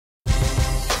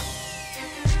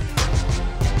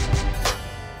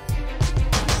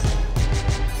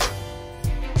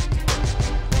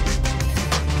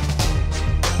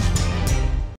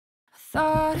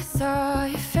saw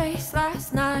your face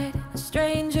last night, a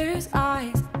stranger's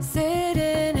eyes,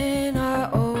 sitting in our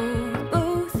old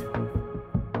booth.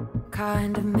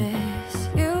 Kind of miss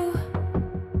you.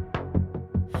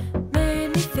 Made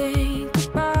me think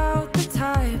about the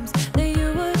times that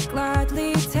you would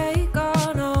gladly take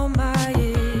on all my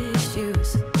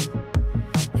issues,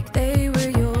 like they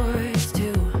were yours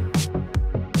too.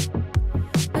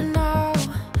 But now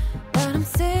that I'm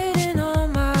sitting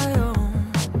on my own,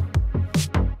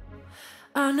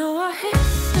 I know our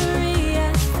history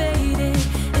has faded.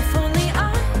 If only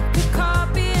I could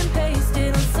copy and paste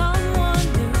it on someone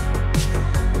new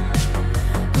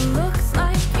who looks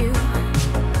like you.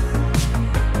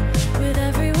 With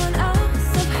everyone else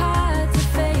I've had to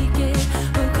fake it,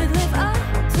 who could live up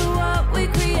to what we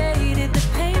created, the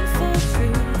painful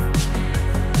truth.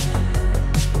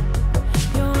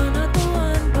 You're not the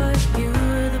one, but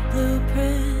you're the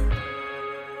blueprint.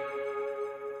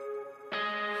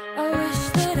 I wish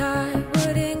that I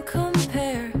wouldn't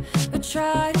compare, but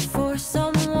try to force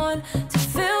someone to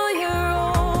fill your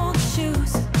old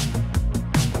shoes.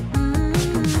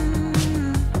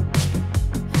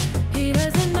 He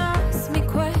doesn't ask me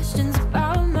questions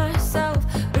about myself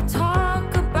or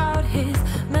talk about his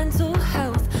mental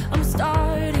health. I'm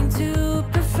starting to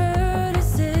prefer to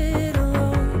sit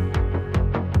alone.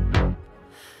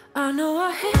 I know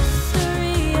our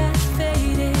history has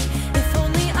faded. If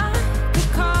only I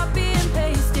could copy and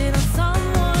paste it on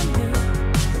someone new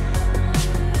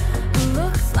who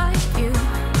looks like you.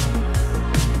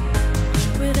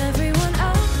 With everyone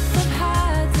else I've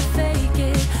had to fake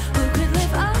it, who could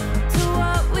live up to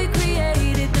what we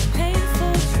created, the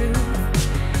painful truth.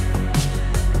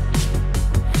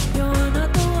 You're not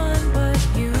the one, but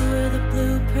you were the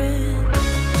blueprint.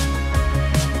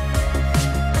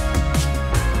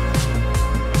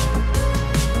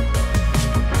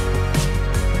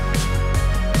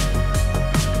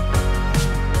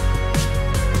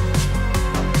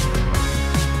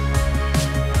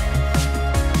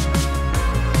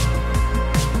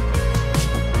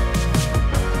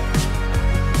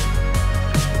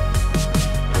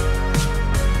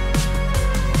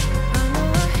 I know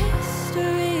our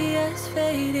history has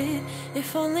faded.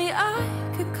 If only I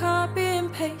could copy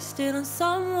and paste it on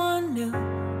someone new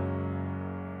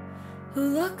who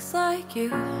looks like you.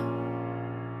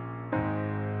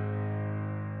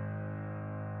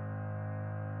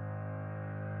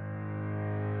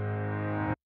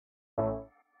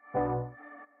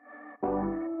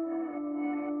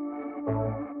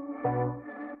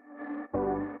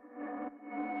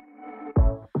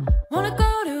 Wanna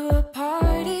go to a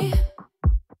party,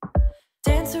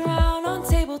 dance around on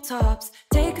tabletops,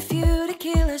 take a few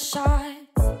tequila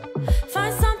shots,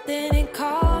 find something in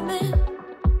common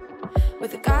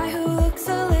with a guy who looks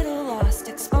a little lost,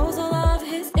 expose all of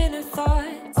his inner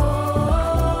thoughts.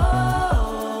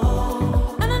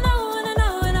 And I know, and I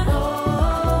know, and I know,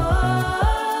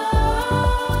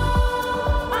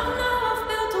 I've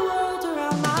built a world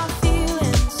around my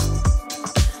feelings,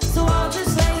 so I'll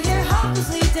just lay here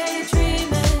hopelessly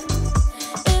daydreaming.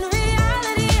 In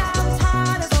reality, I'm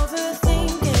tired of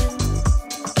overthinking,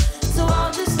 so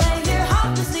I'll just lay here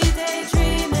hopelessly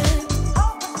daydreaming.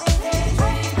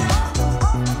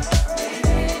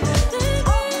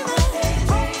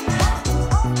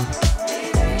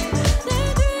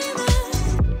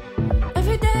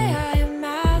 Every day I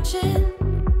imagine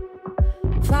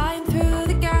flying through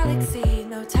the galaxy.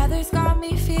 No tethers got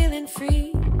me feeling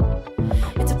free.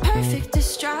 It's a perfect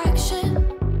distraction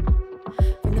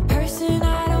from the person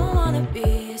I don't wanna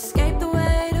be. Escape the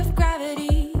weight of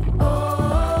gravity.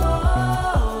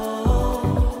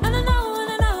 And I know,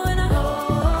 and I know, and I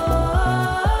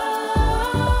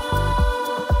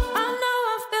know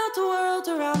I've built a world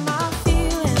around my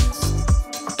feelings,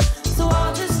 so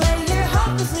I'll just lay here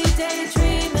hopelessly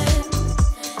daydreaming.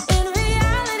 In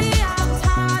reality, I'm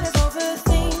tired of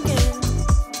overthinking,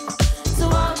 so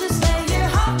I'll just lay here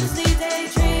hopelessly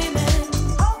daydreaming.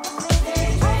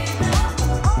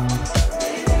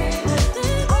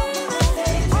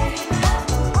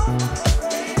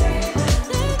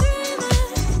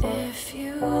 If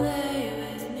you lay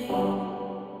with me,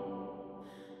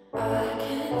 I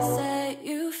can set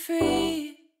you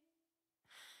free.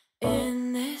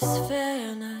 In this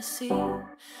fantasy of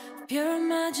pure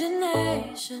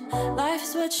imagination,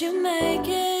 life's what you make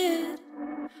it.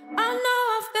 I know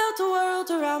I've built a world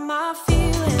around my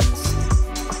feelings,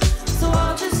 so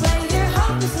I'll just lay here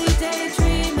hopelessly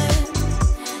daydreaming.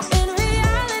 In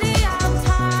reality, I'm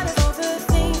tired of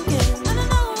overthinking, and I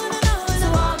know, so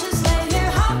I'll just lay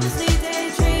here hopelessly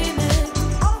daydreaming.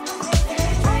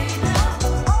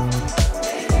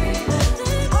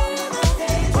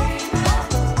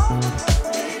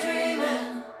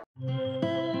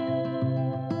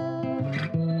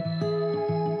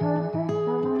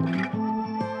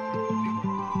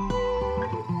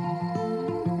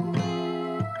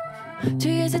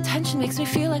 Everybody's attention makes me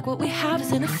feel like what we have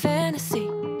is in a fantasy.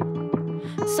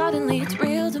 Suddenly it's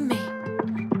real to me,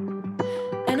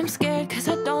 and I'm scared cause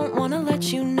I don't wanna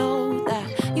let you know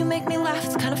that you make me laugh.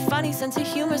 It's kind of funny, sense of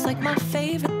humor's like my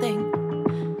favorite thing.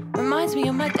 Reminds me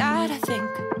of my dad, I think.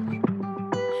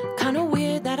 Kinda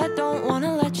weird that I don't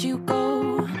wanna let you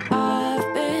go.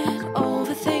 I've been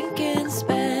overthinking,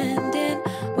 spending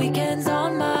weekends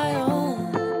on my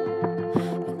own,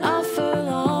 but not for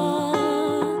long.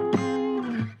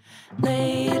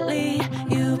 Lately,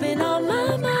 you've been on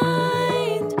my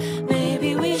mind.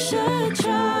 Maybe we should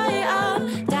try.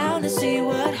 I'm down to see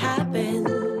what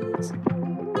happens.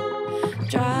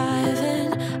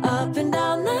 Driving up and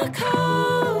down the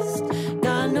coast,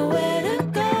 got nowhere to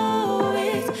go.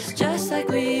 It's just like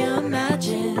we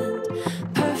imagined.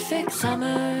 Perfect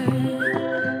summer.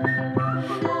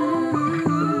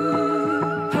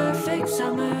 Perfect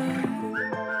summer.